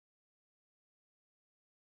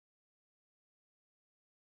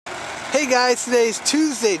Hey guys, today's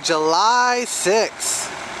Tuesday, July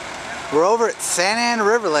 6th. We're over at Santa Ana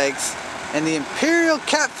River Lakes, and the Imperial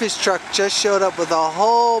Catfish truck just showed up with a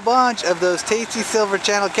whole bunch of those tasty silver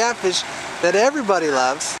channel catfish that everybody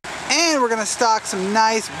loves. And we're gonna stock some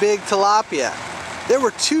nice big tilapia. There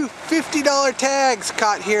were two $50 tags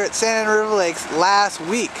caught here at Santa Ana River Lakes last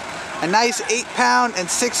week. A nice 8-pound and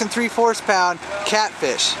 6 3/4 pound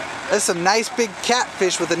catfish. That's some nice big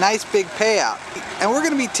catfish with a nice big payout. And we're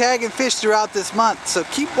gonna be tagging fish throughout this month, so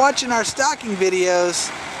keep watching our stocking videos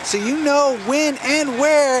so you know when and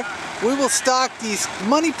where we will stock these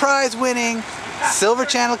money prize winning silver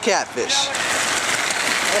channel catfish.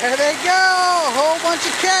 There they go, a whole bunch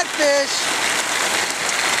of catfish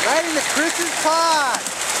right into Chris's pond.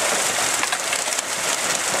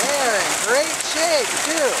 They're in great shape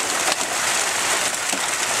too.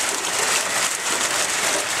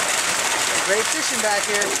 Great fishing back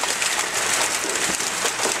here.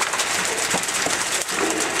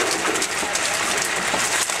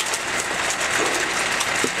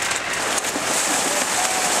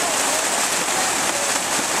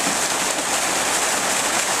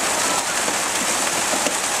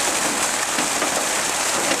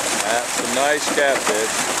 That's some nice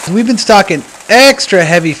catfish. We've been stocking extra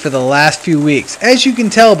heavy for the last few weeks, as you can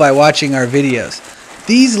tell by watching our videos.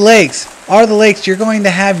 These lakes are the lakes you're going to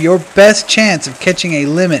have your best chance of catching a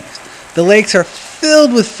limit. The lakes are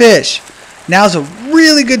filled with fish. Now's a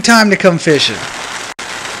really good time to come fishing.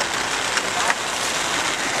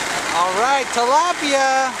 Alright,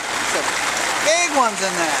 tilapia. Some big ones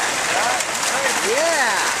in there.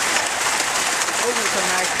 Yeah. Those are some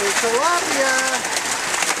nice big tilapia.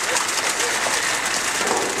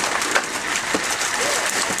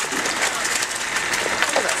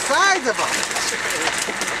 Look at the size of them.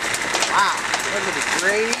 Wow, those would be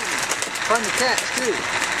great eating. Fun to catch too.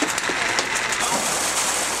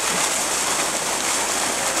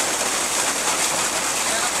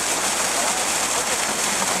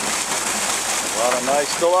 A lot of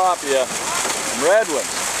nice tilapia. Some red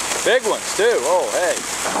ones. Big ones too. Oh, hey.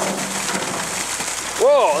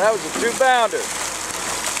 Whoa, that was a 2-pounder.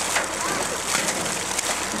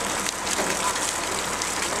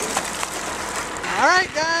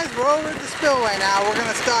 Alright guys, we're over at the spillway now. We're going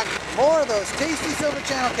to stock more of those tasty silver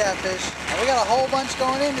channel catfish. And we got a whole bunch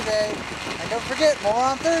going in today. And don't forget, more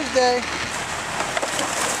on Thursday.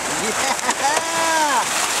 Yeah!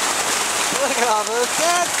 Look at all those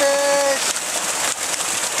catfish!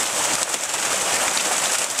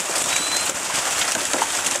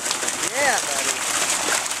 Yeah, buddy.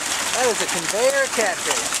 That is a conveyor of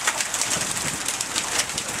catfish.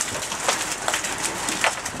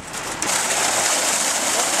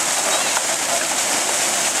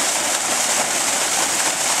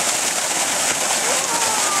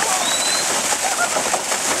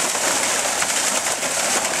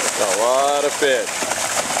 A lot of fish.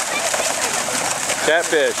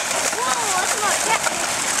 Catfish. Whoa, that's not catfish.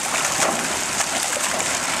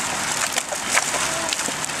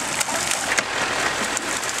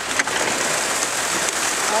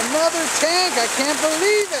 Another tank, I can't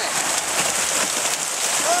believe it.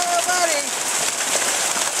 Oh, buddy.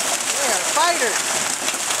 They are fighters.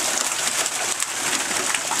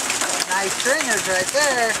 Nice stringers right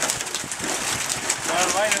there.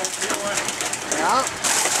 Yep.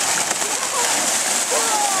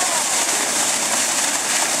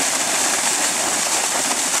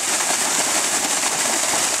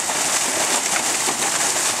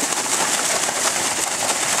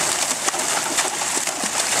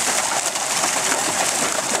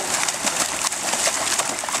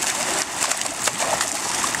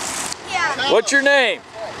 What's your name?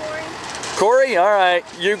 Corey? All right.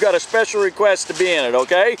 You got a special request to be in it,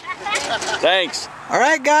 okay? Thanks. All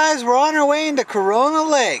right, guys, we're on our way into Corona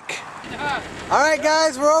Lake. All right,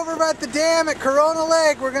 guys, we're over at the dam at Corona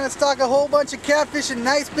Lake. We're going to stock a whole bunch of catfish and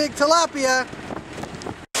nice big tilapia.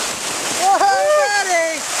 Whoa,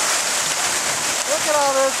 buddy! Look at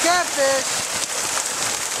all those catfish.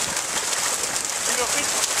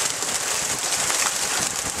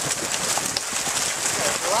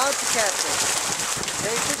 Lots of catfish.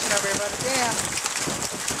 Great fishing over here by the dam.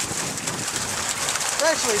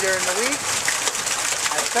 Especially during the week.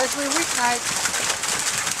 Especially weeknights.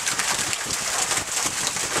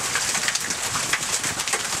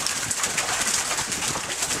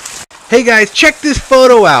 Hey guys, check this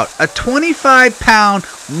photo out. A 25-pound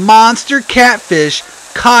monster catfish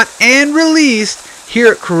caught and released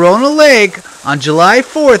here at Corona Lake on July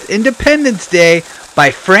 4th, Independence Day, by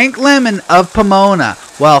Frank Lemon of Pomona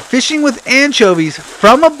while fishing with anchovies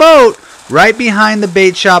from a boat right behind the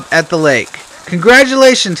bait shop at the lake.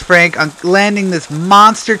 Congratulations, Frank, on landing this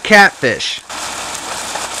monster catfish.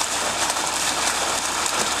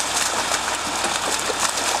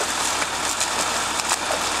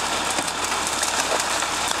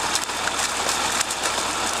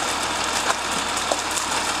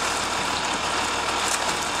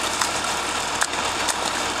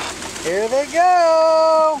 Here they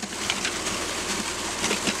go.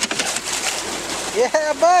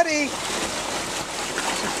 Yeah, buddy.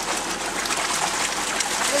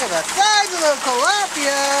 Look at the size of the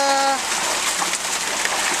tilapia.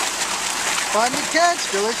 Fun to catch,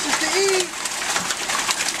 delicious to eat.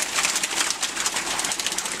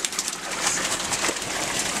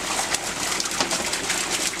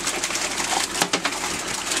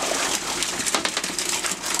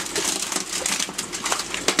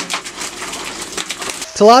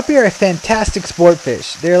 Tilapia are a fantastic sport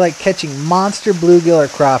fish. They're like catching monster bluegill or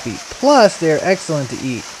crappie. Plus, they're excellent to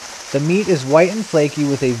eat. The meat is white and flaky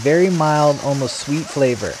with a very mild, almost sweet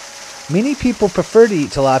flavor. Many people prefer to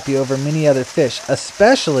eat tilapia over many other fish,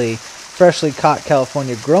 especially freshly caught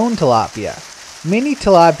California grown tilapia. Many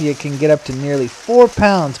tilapia can get up to nearly 4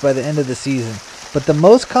 pounds by the end of the season, but the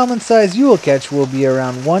most common size you will catch will be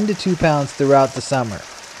around 1 to 2 pounds throughout the summer.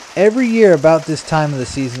 Every year about this time of the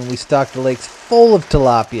season, we stock the lakes full of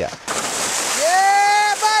tilapia.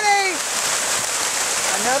 Yeah, buddy!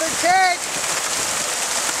 Another take!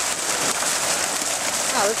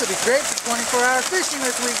 Oh, this will be great for 24-hour fishing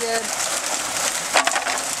this weekend.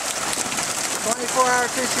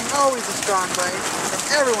 24-hour fishing, always a strong bite from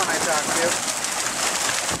everyone I talk to.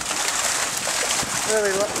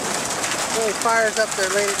 Really fires up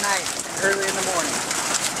there late at night and early in the morning.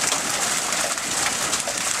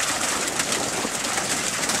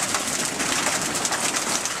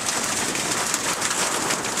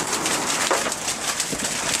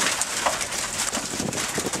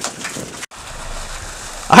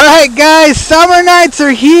 Alright guys, summer nights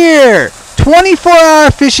are here!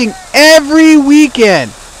 24-hour fishing every weekend.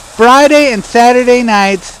 Friday and Saturday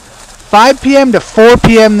nights, 5 p.m. to 4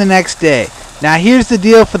 p.m. the next day. Now here's the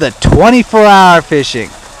deal for the 24-hour fishing.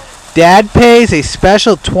 Dad pays a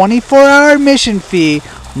special 24-hour admission fee.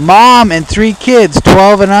 Mom and 3 kids,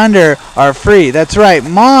 12 and under, are free. That's right,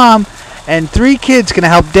 Mom and 3 kids can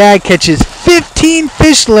help Dad catch his 15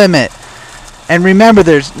 fish limit. And remember,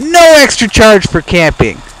 there's no extra charge for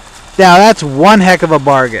camping. Now that's one heck of a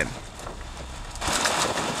bargain.